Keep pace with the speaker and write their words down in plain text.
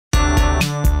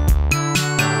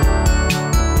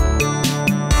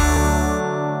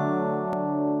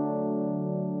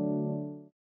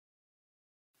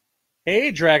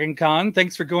Hey, DragonCon.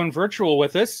 Thanks for going virtual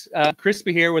with us.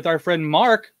 Crispy here with our friend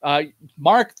Mark.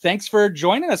 Mark, thanks for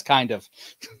joining us, kind of.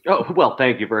 Oh, well,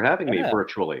 thank you for having me Yeah.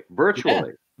 virtually. Yeah,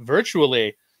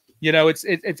 virtually. You know,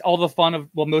 it's all the fun of,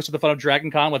 well, most of the fun of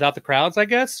DragonCon without the crowds, I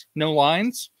guess. No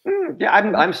lines. Yeah,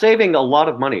 I'm saving a lot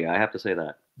of money, I have to say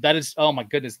that. That is, oh my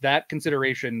goodness, that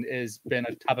consideration has been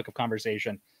a topic of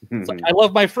conversation. It's like, I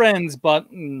love my friends, but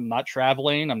not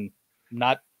traveling. I'm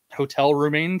not hotel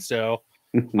rooming, so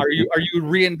are you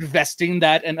reinvesting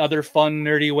that in other fun,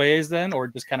 nerdy ways then, or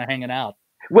just kind of hanging out?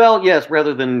 Well, yes,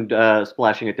 rather than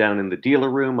splashing it down in the dealer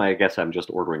room, I guess I'm just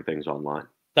ordering things online.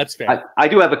 That's fair. I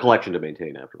do have a collection to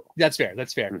maintain, after all. That's fair.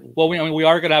 That's fair. Well, we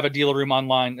are going to have a dealer room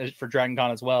online for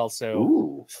DragonCon as well. So,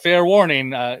 Ooh. Fair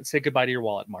warning. Say goodbye to your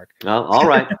wallet, Mark. All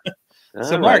right.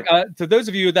 So, Mark, to those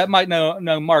of you that might know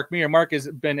Mark Meer, Mark has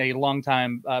been a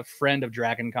longtime friend of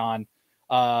DragonCon,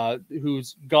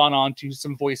 who's gone on to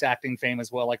some voice acting fame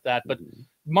as well, like that. But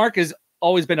Mark has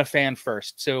always been a fan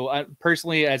first. So,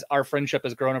 personally, as our friendship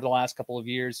has grown over the last couple of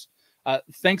years,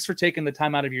 thanks for taking the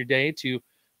time out of your day to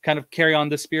kind of carry on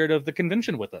the spirit of the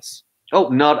convention with us. Oh,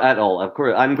 not at all. Of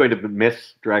course, I'm going to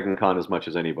miss DragonCon as much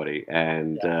as anybody,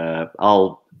 and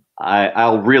I'll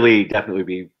really definitely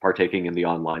be partaking in the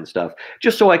online stuff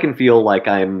just so I can feel like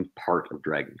I'm part of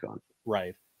DragonCon.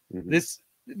 Right.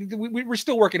 We're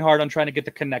still working hard on trying to get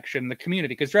the connection, the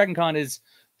community, because DragonCon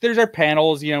there's our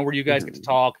panels, you know, where you guys get to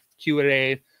talk,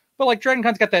 Q&A, but like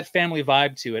DragonCon's got that family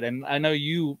vibe to it, and I know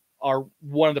you are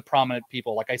one of the prominent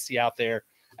people, like I see out there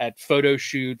at photo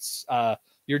shoots.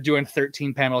 You're doing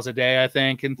 13 panels a day, I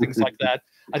think, and things like that.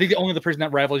 I think the only other person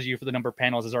that rivals you for the number of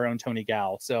panels is our own Tony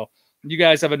Gal. So you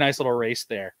guys have a nice little race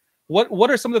there.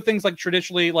 What are some of the things, like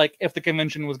traditionally, like if the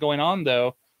convention was going on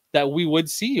though, that we would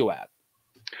see you at?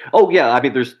 Oh yeah, I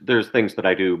mean, there's things that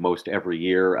I do most every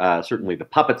year. Certainly the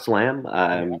Puppet Slam.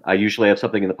 I usually have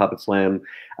something in the Puppet Slam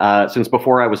since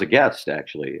before I was a guest,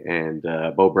 actually. And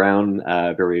Bo Brown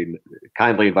very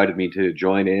kindly invited me to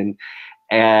join in.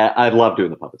 I love doing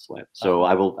the Puppet Slam, so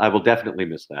I will definitely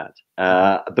miss that.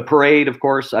 The parade, of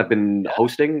course, I've been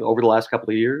hosting over the last couple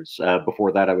of years.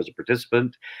 Before that, I was a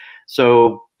participant.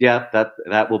 So yeah,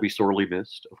 that will be sorely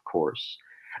missed, of course.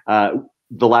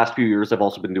 The last few years, I've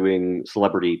also been doing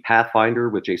Celebrity Pathfinder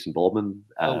with Jason Bowman.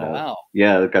 Oh wow!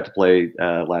 Yeah, I got to play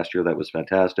last year. That was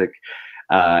fantastic.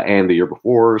 And the year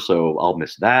before, so I'll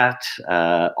miss that.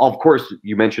 Of course,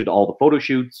 you mentioned all the photo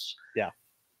shoots. Yeah.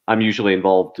 I'm usually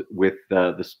involved with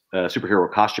the superhero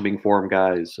costuming forum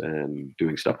guys and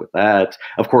doing stuff with that.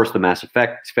 Of course, the Mass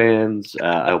Effect fans.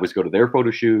 I always go to their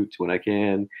photo shoots when I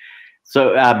can.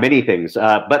 So many things,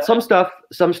 but some stuff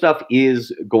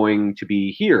is going to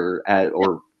be here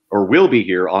or will be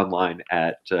here online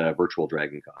at Virtual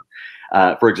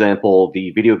DragonCon. For example,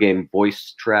 the video game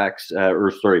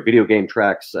video game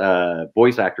tracks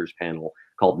voice actors panel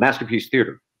called Masterpiece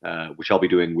Theater. Which I'll be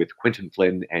doing with Quentin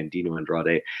Flynn and Dino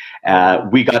Andrade.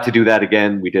 We got to do that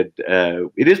again. We did.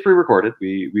 It is pre-recorded.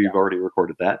 We've already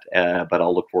recorded that, but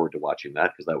I'll look forward to watching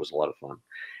that because that was a lot of fun.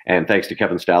 And thanks to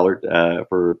Kevin Stallard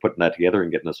for putting that together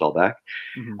and getting us all back.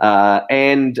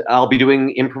 And I'll be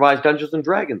doing improvised Dungeons and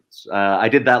Dragons. I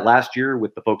did that last year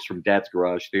with the folks from Dad's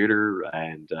Garage Theater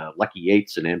and Lucky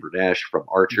Yates and Amber Nash from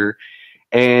Archer.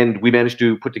 And we managed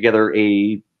to put together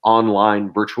a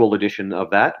online virtual edition of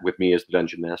that with me as the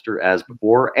Dungeon Master as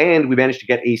before. And we managed to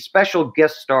get a special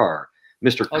guest star,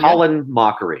 Mr. Colin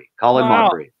Mockery. Colin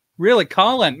Mockery. Really?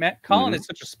 Colin is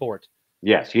such a sport.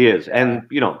 Yes, he is. And,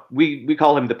 you know, we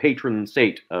call him the patron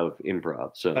saint of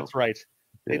improv. So that's right.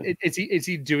 Yeah. Is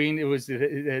he doing,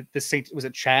 the saint, was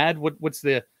it Chad? What's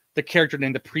the character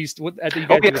name, the priest?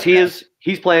 Yes,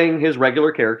 he's playing his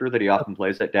regular character that he often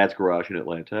plays at Dad's Garage in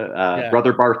Atlanta.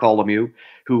 Brother Bartholomew,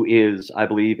 who is, I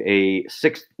believe, a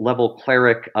 6th level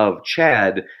cleric of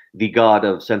Chad, the god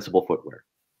of sensible footwear.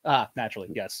 Naturally,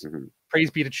 yes.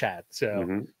 Praise be to Chad.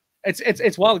 So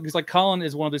it's wild because like Colin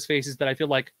is one of those faces that I feel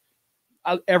like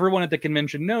everyone at the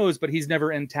convention knows, but he's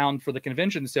never in town for the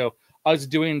convention. So I was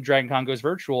doing DragonCon Goes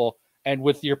Virtual. And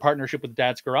with your partnership with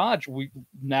Dad's Garage,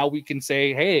 we can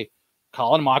say, hey,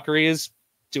 Colin Mockery is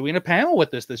doing a panel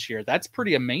with us this year. That's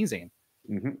pretty amazing.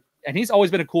 And he's always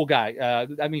been a cool guy.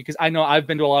 I mean, because I know I've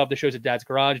been to a lot of the shows at Dad's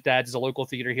Garage. Dad's is a local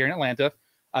theater here in Atlanta.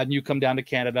 And you come down to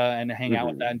Canada and hang out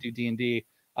with that and do D&D.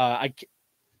 I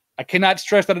cannot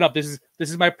stress that enough. This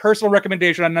is my personal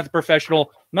recommendation. I'm not the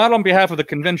professional, not on behalf of the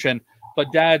convention,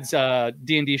 but Dad's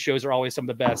D&D shows are always some of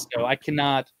the best. So I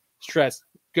cannot stress.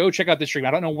 Go check out the stream.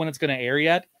 I don't know when it's going to air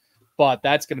yet, but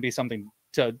that's going to be something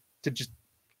to just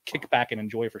kick back and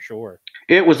enjoy for sure.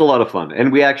 It was a lot of fun, and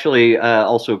we actually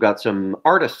also got some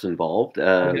artists involved.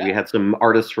 We had some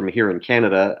artists from here in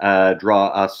Canada draw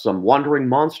us some wandering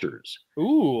monsters.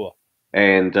 Ooh.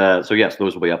 And so, yes,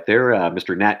 those will be up there.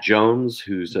 Mr. Nat Jones,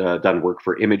 who's done work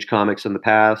for Image Comics in the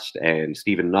past, and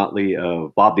Stephen Notley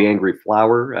of Bob the Angry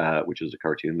Flower, which is a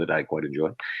cartoon that I quite enjoy.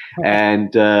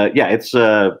 And yeah, it's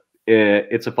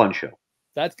a fun show.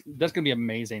 That's gonna be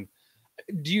amazing.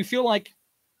 Do you feel like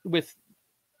with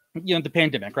the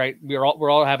pandemic, right? We're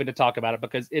all having to talk about it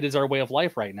because it is our way of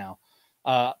life right now.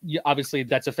 Obviously,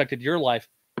 that's affected your life.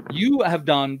 You have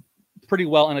done pretty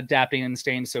well in adapting and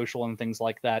staying social and things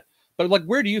like that. But like,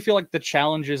 where do you feel like the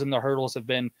challenges and the hurdles have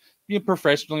been,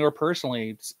 professionally or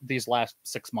personally, these last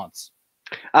 6 months?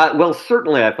 Well,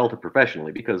 certainly I felt it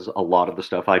professionally because a lot of the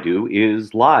stuff I do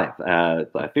is live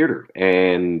theater,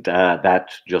 and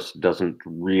that just doesn't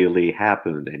really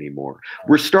happen anymore.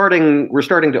 We're starting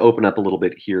to open up a little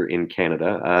bit here in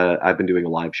Canada. I've been doing a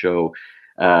live show,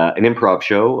 an improv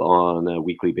show on a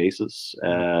weekly basis,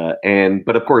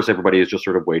 but of course everybody is just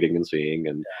sort of waiting and seeing,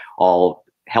 and all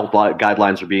health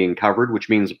guidelines are being covered, which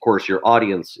means, of course, your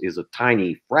audience is a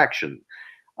tiny fraction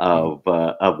of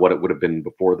what it would have been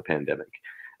before the pandemic,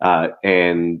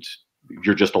 and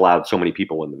you're just allowed so many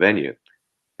people in the venue,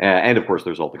 and of course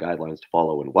there's all the guidelines to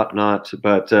follow and whatnot.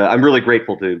 But I'm really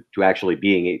grateful to actually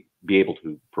be able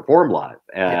to perform live,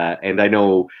 and I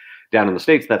know down in the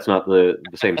States that's not the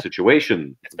same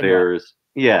situation. There's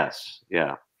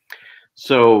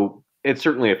so it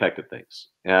certainly affected things.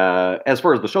 As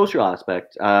far as the social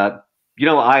aspect, I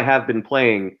have been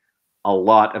playing a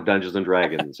lot of Dungeons and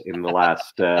Dragons in the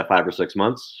last 5 or 6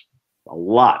 months. A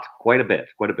lot, quite a bit.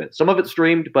 Some of it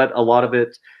streamed, but a lot of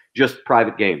it just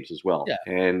private games as well. Yeah.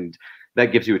 And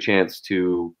that gives you a chance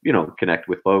to, connect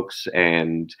with folks.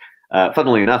 And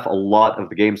funnily enough, a lot of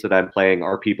the games that I'm playing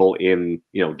are people in,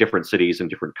 different cities and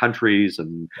different countries.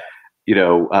 And,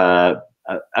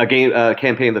 a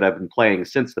campaign that I've been playing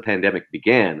since the pandemic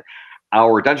began,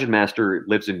 our dungeon master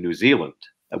lives in New Zealand,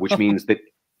 which means that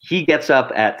he gets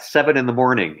up at 7 a.m.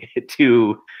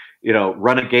 to,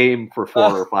 run a game for 4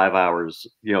 or 5 hours,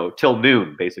 till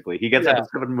noon, basically. He gets up at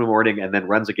 7 a.m. and then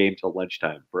runs a game till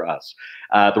lunchtime for us.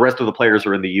 The rest of the players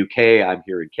are in the UK. I'm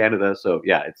here in Canada. So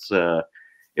yeah, it's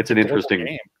an interesting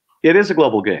game. It is a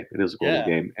global game.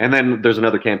 Game. And then there's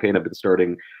another campaign I've been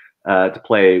starting to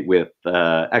play with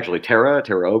actually Tara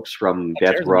Oakes from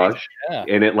Dad's Garage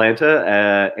in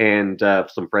Atlanta, and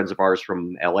some friends of ours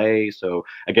from LA. So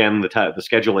again, the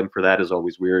scheduling for that is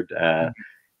always weird.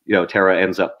 Tara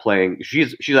ends up playing.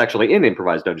 She's actually in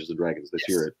improvised Dungeons and Dragons this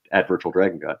year at Virtual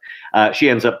DragonCon. She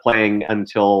ends up playing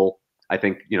until I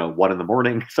think 1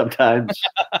 a.m. sometimes.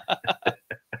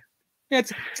 Yeah,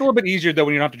 it's a little bit easier though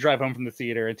when you don't have to drive home from the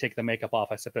theater and take the makeup off,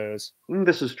 I suppose.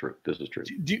 This is true.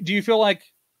 Do you feel like,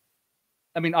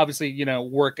 I mean, obviously,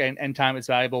 work and time is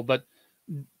valuable, but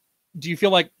do you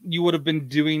feel like you would have been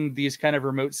doing these kind of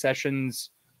remote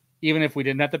sessions even if we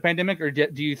didn't have the pandemic? Or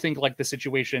do you think like the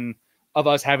situation of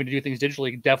us having to do things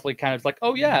digitally definitely kind of like,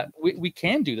 oh yeah, we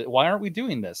can do that. Why aren't we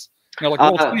doing this? Like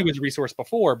Roll20 was a resource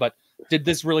before, but did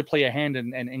this really play a hand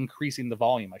in increasing the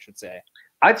volume, I should say?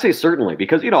 I'd say certainly,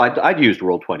 because I'd used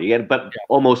Roll20, but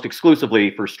almost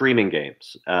exclusively for streaming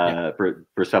games, for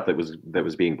stuff that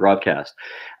was being broadcast.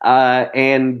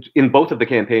 And in both of the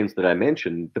campaigns that I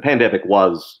mentioned, the pandemic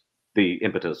was the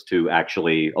impetus to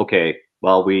actually, okay,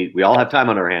 well, we all have time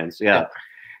on our hands,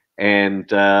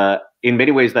 and in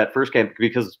many ways, that first campaign,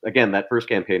 because again, that first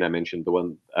campaign I mentioned, the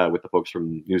one with the folks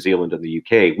from New Zealand and the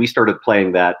UK, we started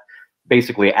playing that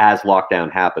basically as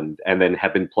lockdown happened, and then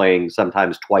have been playing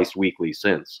sometimes twice weekly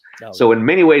since. So in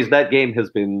many ways, that game has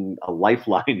been a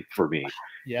lifeline for me.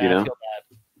 I feel that.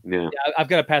 Yeah, I've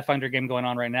got a Pathfinder game going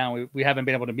on right now. We haven't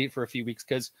been able to meet for a few weeks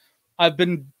because I've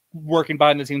been working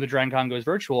behind the scenes. The DragonCon goes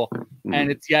virtual,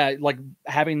 and it's like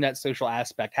having that social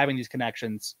aspect, having these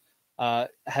connections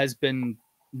has been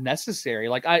necessary.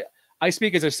 Like I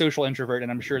speak as a social introvert,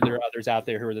 and I'm sure there are others out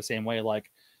there who are the same way. Like,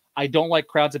 I don't like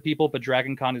crowds of people, but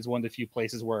DragonCon is one of the few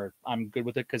places where I'm good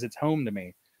with it because it's home to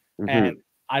me. And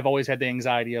I've always had the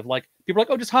anxiety of like, people are like,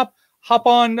 oh, just hop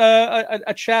on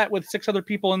a chat with 6 other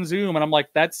people in Zoom. And I'm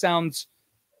like, that sounds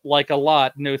like a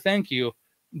lot. No, thank you.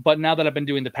 But now that I've been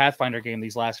doing the Pathfinder game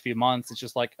these last few months, it's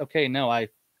just like, okay, no, I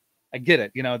get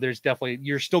it. There's definitely,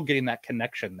 you're still getting that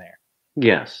connection there.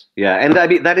 Yes, yeah, and I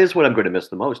mean that is what I'm going to miss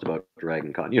the most about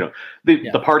DragonCon.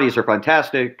 The parties are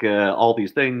fantastic, all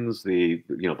these things, the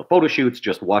photo shoots,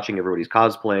 just watching everybody's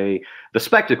cosplay, the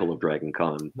spectacle of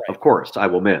DragonCon. Of course, I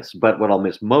will miss. But what I'll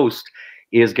miss most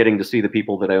is getting to see the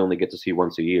people that I only get to see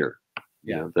once a year.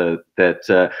 You know,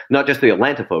 not just the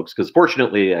Atlanta folks, because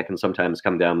fortunately I can sometimes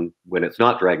come down when it's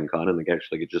not DragonCon and I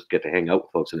actually just get to hang out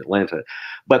with folks in Atlanta.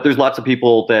 But there's lots of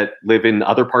people that live in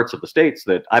other parts of the states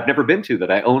that I've never been to, that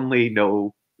I only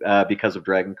know because of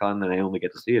DragonCon, and I only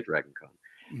get to see at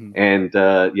DragonCon. And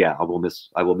yeah, I will miss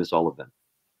all of them.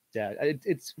 Yeah,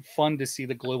 it's fun to see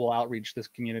the global outreach this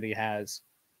community has,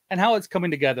 and how it's coming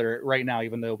together right now,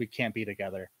 even though we can't be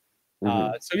together.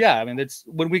 So yeah, I mean, it's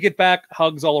when we get back,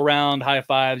 hugs all around, high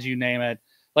fives, you name it.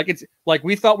 Like, it's like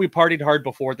we thought we partied hard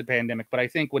before the pandemic, but I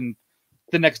think when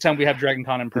the next time we have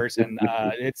DragonCon in person,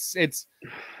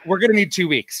 we're gonna need 2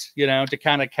 weeks, you know, to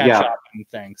kind of catch up and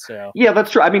things. So yeah, that's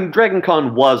true. I mean,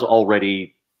 DragonCon was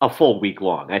already a full week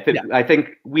long. I think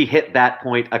we hit that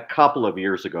point a couple of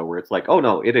years ago where it's like, oh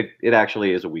no, it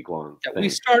actually is a week long. Yeah, we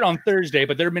start on Thursday,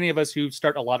 but there are many of us who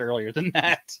start a lot earlier than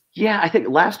that. Yeah, I think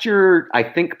last year, I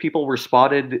think people were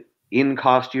spotted in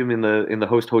costume in the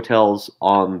host hotels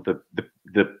on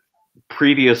the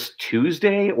previous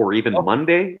Tuesday or even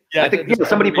Monday. Yeah, I think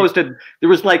somebody posted there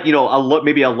was like, you know,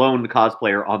 maybe a lone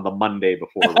cosplayer on the Monday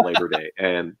before Labor Day,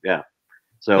 and yeah,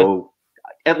 so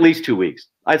at least 2 weeks.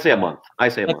 I'd say a month.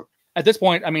 At this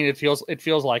point, I mean, it feels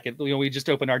like it. You know, we just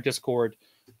opened our Discord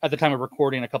at the time of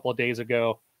recording a couple of days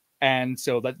ago, and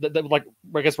so that like,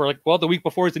 I guess we're like, well, the week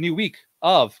before is the new week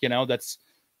of, you know, let's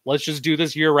just do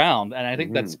this year round, and I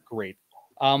think that's great.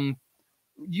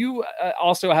 You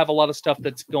also have a lot of stuff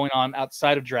that's going on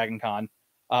outside of DragonCon,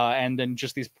 and then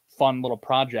just these fun little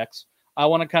projects. I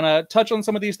want to kind of touch on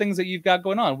some of these things that you've got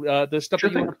going on. The stuff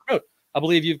that you want to promote. I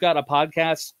believe you've got a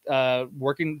podcast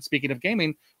working, speaking of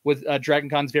gaming, with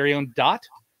DragonCon's very own Dot.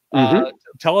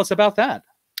 Tell us about that.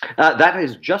 That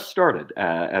has just started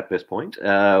at this point.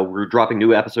 We're dropping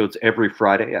new episodes every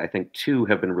Friday. I think 2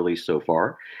 have been released so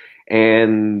far.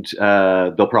 And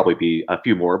there'll probably be a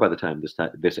few more by the time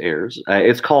this airs.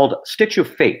 It's called Stitch of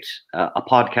Fate, a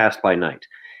podcast by night.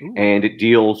 Ooh. And it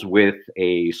deals with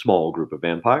a small group of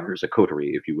vampires, a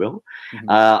coterie, if you will.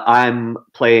 I'm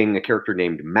playing a character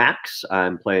named Max.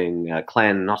 I'm playing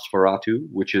Clan Nosferatu,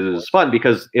 which is fun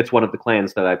because it's one of the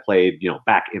clans that I played, you know,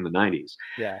 back in the 90s.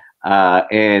 Yeah.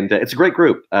 And it's a great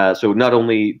group. So not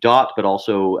only Dot, but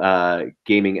also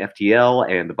Gaming FTL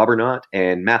and the Bubberknot,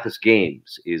 and Mathis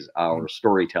Games is our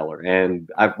storyteller. And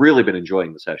I've really been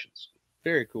enjoying the sessions.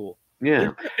 Very cool. Yeah.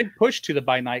 There's a big push to the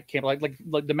by night camp, like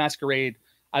the Masquerade.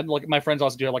 I'm like, my friends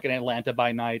also do it like in Atlanta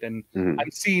by night, and I'm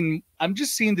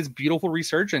just seeing this beautiful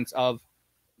resurgence of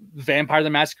Vampire the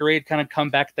Masquerade kind of come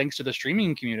back thanks to the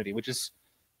streaming community, which is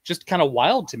just kind of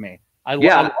wild to me. I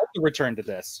love the return to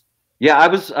this. Yeah, I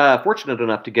was fortunate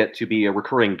enough to get to be a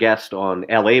recurring guest on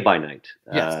LA by Night,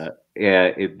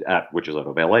 which is out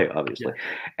of LA, obviously.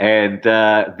 Yeah. And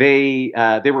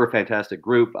they were a fantastic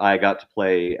group. I got to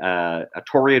play a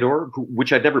Toreador,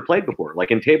 which I'd never played before.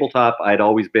 Like in tabletop, I'd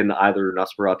always been either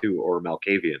Nosferatu or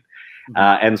Malkavian.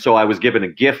 And so I was given a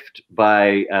gift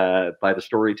by the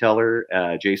storyteller,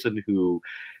 Jason, who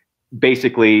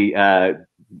basically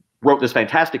wrote this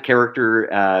fantastic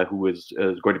character who was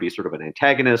going to be sort of an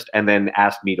antagonist, and then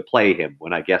asked me to play him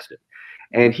when I guessed it.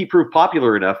 And he proved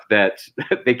popular enough that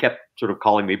they kept sort of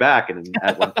calling me back. And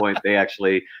at one point, they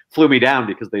actually flew me down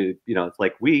because they, you know, it's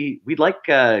like, we'd like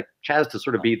Chaz to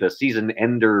sort of be the season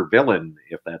ender villain,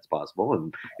 if that's possible.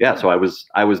 And yeah, so I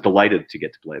was delighted to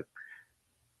get to play it.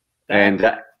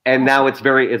 And now it's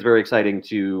very exciting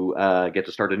to get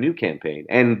to start a new campaign,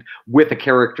 and with a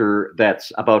character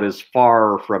that's about as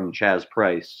far from Chaz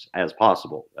Price as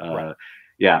possible. Right.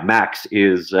 Yeah, Max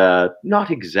is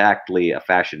not exactly a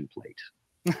fashion plate.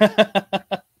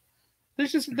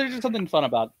 There's just something fun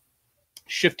about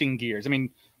shifting gears. I mean,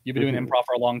 you've been doing improv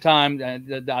for a long time, and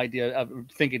the idea of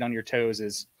thinking on your toes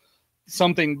is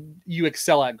something you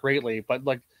excel at greatly. But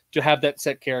like, to have that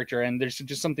set character, and there's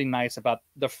just something nice about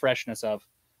the freshness of,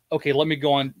 okay, let me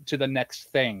go on to the next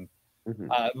thing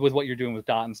with what you're doing with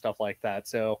Dot and stuff like that.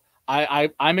 So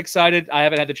I'm excited. I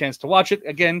haven't had the chance to watch it.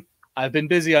 Again, I've been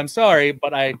busy. I'm sorry,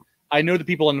 but I know the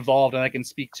people involved, and I can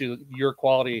speak to your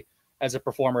quality as a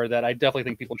performer that I definitely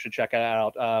think people should check it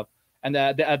out. And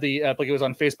like it was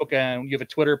on Facebook, and you have a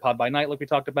Twitter, Pod by Night, like we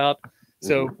talked about.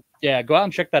 So yeah, go out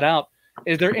and check that out.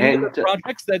 Is there any other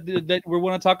projects that we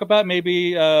want to talk about? Maybe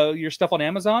your stuff on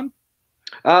Amazon?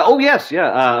 Oh, yes.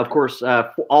 Yeah. Of course,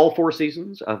 all 4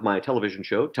 seasons of my television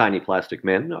show, Tiny Plastic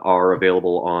Men, are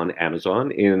available on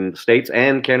Amazon in the States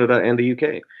and Canada and the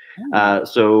UK.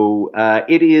 So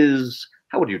it is,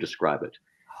 how would you describe it?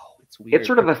 Oh, it's weird. It's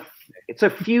sort of it's a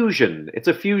fusion. It's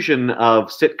a fusion of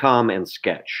sitcom and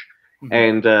sketch.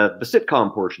 And the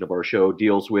sitcom portion of our show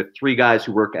deals with 3 guys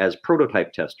who work as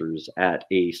prototype testers at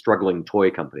a struggling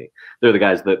toy company. They're the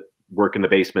guys that work in the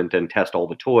basement and test all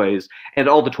the toys. And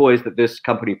all the toys that this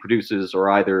company produces are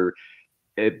either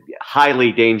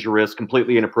highly dangerous,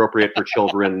 completely inappropriate for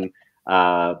children,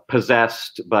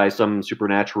 possessed by some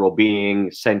supernatural being,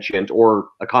 sentient, or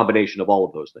a combination of all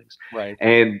of those things. Right.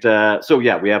 And so,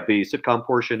 yeah, we have the sitcom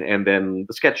portion, and then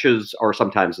the sketches are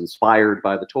sometimes inspired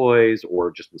by the toys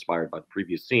or just inspired by the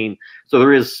previous scene. So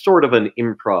there is sort of an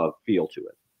improv feel to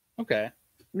it. Okay.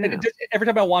 Yeah. Every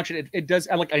time I watch it, it does.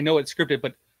 I know it's scripted,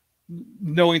 but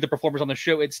knowing the performers on the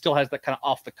show, it still has that kind of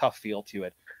off the cuff feel to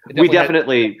it. We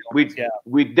definitely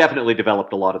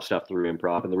developed a lot of stuff through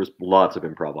improv, and there was lots of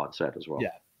improv on set as well. Yeah,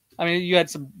 I mean, you had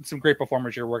some great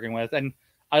performers you're working with, and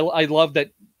I love that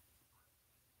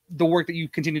the work that you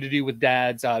continue to do with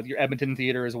Dads, your Edmonton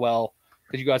theater as well,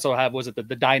 because you guys also have, was it the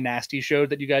Dynasty show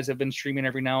that you guys have been streaming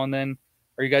every now and then?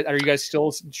 Are you guys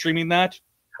still streaming that?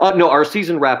 No, our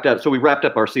season wrapped up. So we wrapped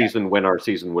up our season when our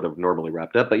season would have normally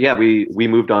wrapped up. But yeah, we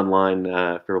moved online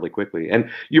fairly quickly.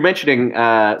 And you're mentioning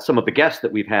some of the guests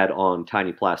that we've had on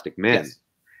Tiny Plastic Men. Yes.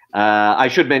 I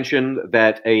should mention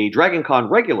that a DragonCon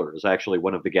regular is actually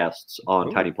one of the guests on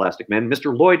Tiny Plastic Men,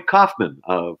 Mr. Lloyd Kaufman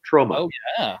of Troma. Oh,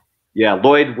 yeah. Yeah,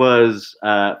 Lloyd was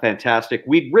fantastic.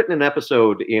 We'd written an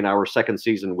episode in our second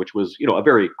season, which was, a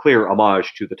very clear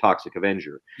homage to the Toxic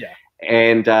Avenger. Yeah.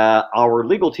 And our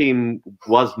legal team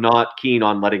was not keen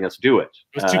on letting us do it.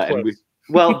 It was too close.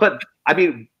 But I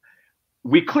mean,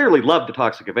 we clearly loved the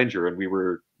Toxic Avenger, and we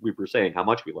were saying how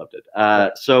much we loved it.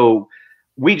 So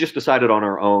we just decided on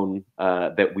our own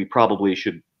that we probably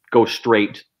should go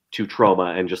straight to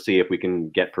Troma and just see if we can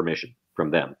get permission from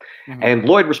them. Mm-hmm. And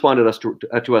Lloyd responded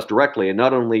to us directly, and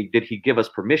not only did he give us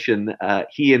permission,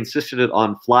 he insisted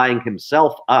on flying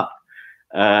himself up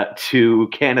to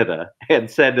Canada and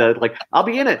said, I'll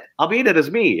be in it as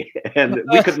me. And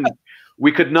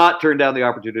we could not turn down the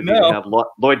opportunity to have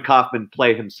Lloyd Kaufman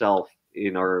play himself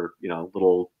in our,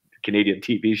 little Canadian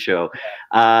TV show.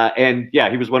 And yeah,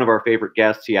 he was one of our favorite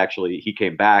guests. He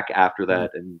came back after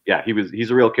that. And yeah,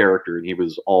 he's a real character, and he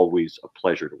was always a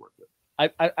pleasure to work with.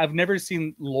 I've never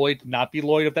seen Lloyd not be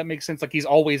Lloyd, if that makes sense. Like, he's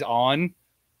always on.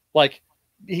 Like,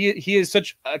 he is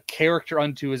such a character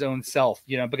unto his own self,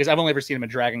 because I've only ever seen him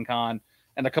at DragonCon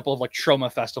and a couple of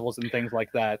Troma festivals and things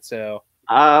like that. So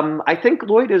I think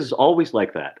Lloyd is always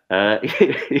like that.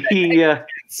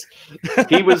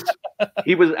 He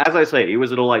was, as I say, he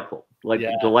was a delightful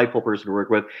person to work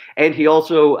with. And he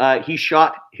also, he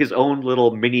shot his own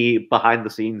little mini behind the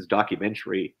scenes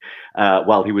documentary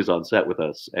while he was on set with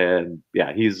us. And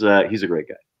yeah, he's a great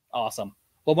guy. Awesome.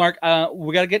 Well, Mark,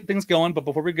 we got to get things going, but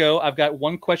before we go, I've got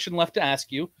one question left to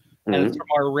ask you, and it's from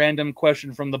our random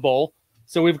question from the bowl.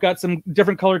 So we've got some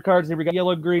different colored cards here. We got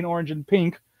yellow, green, orange, and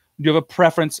pink. Do you have a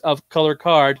preference of color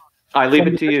card? I leave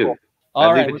it to you.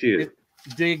 All right,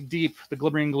 dig deep, the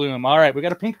glimmering gloom. All right, we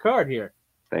got a pink card here.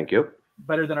 Thank you.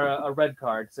 Better than a red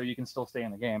card, so you can still stay in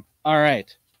the game. All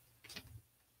right.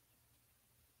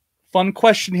 Fun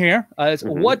question here.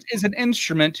 What is an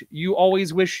instrument you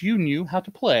always wish you knew how to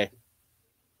play?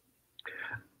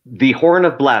 The horn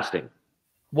of blasting.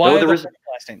 Why the horn of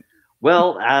blasting?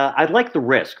 Well, I like the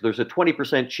risk. There's a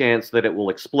 20% chance that it will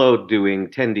explode doing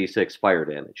 10d6 fire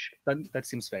damage. That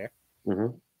seems fair.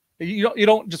 Mm-hmm. You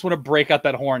don't just want to break out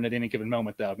that horn at any given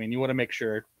moment, though. I mean, you want to make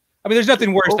sure. I mean, there's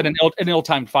nothing worse than an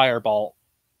ill-timed fireball,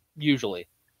 usually.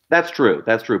 That's true.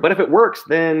 But if it works,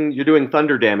 then you're doing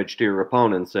thunder damage to your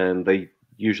opponents, and they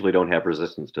usually don't have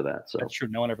resistance to that. So that's true.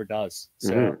 No one ever does.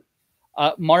 So.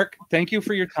 Mark, thank you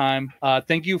for your time.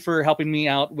 Thank you for helping me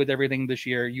out with everything this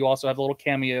year. You also have a little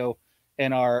cameo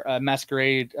in our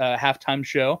Masquerade halftime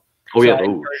show. I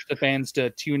encourage the fans to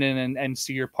tune in and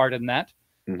see your part in that.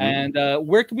 Mm-hmm. And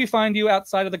where can we find you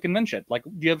outside of the convention? Like,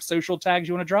 do you have social tags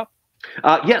you want to drop?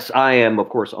 Yes, I am, of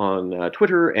course, on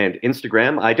Twitter and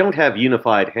Instagram. I don't have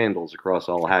unified handles across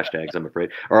all hashtags, I'm afraid,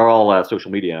 or all social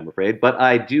media, I'm afraid. But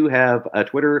I do have a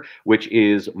Twitter, which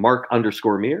is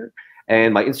Mark_Meer.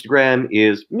 And my Instagram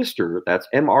is that's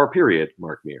MR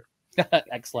Mark Meer.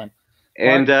 Excellent.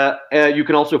 And you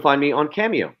can also find me on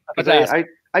Cameo.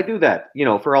 I do that,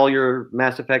 for all your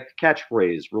Mass Effect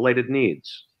catchphrase related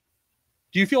needs.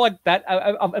 Do you feel like that?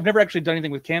 I've never actually done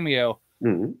anything with Cameo.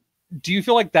 Mm-hmm. Do you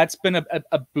feel like that's been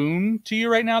a boon to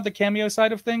you right now, the Cameo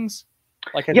side of things?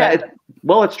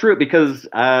 Well, it's true, because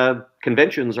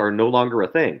conventions are no longer a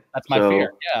thing. That's my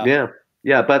fear.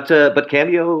 Yeah, but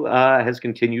Cameo has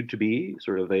continued to be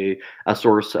sort of a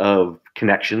source of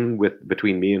connection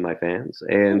between me and my fans,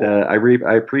 and I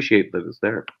appreciate that it's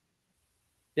there.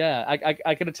 Yeah,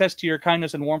 I can attest to your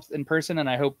kindness and warmth in person, and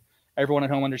I hope everyone at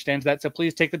home understands that. So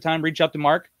please take the time, reach out to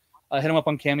Mark, hit him up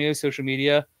on Cameo social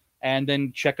media, and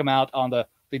then check him out on the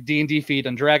the D&D feed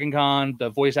on DragonCon, the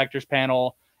voice actors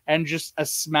panel, and just a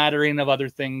smattering of other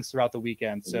things throughout the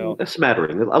weekend. So a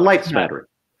smattering, a light smattering.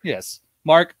 Yes.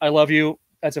 Mark, I love you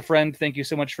as a friend. Thank you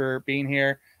so much for being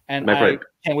here. And I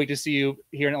can't wait to see you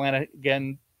here in Atlanta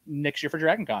again next year for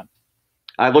DragonCon.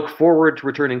 I look forward to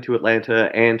returning to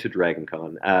Atlanta and to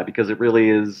DragonCon because it really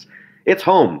is. It's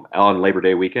home on Labor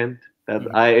Day weekend.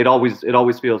 It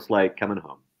always feels like coming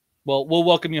home. Well, we'll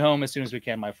welcome you home as soon as we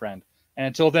can, my friend. And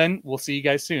until then, we'll see you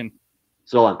guys soon.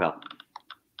 So long, pal.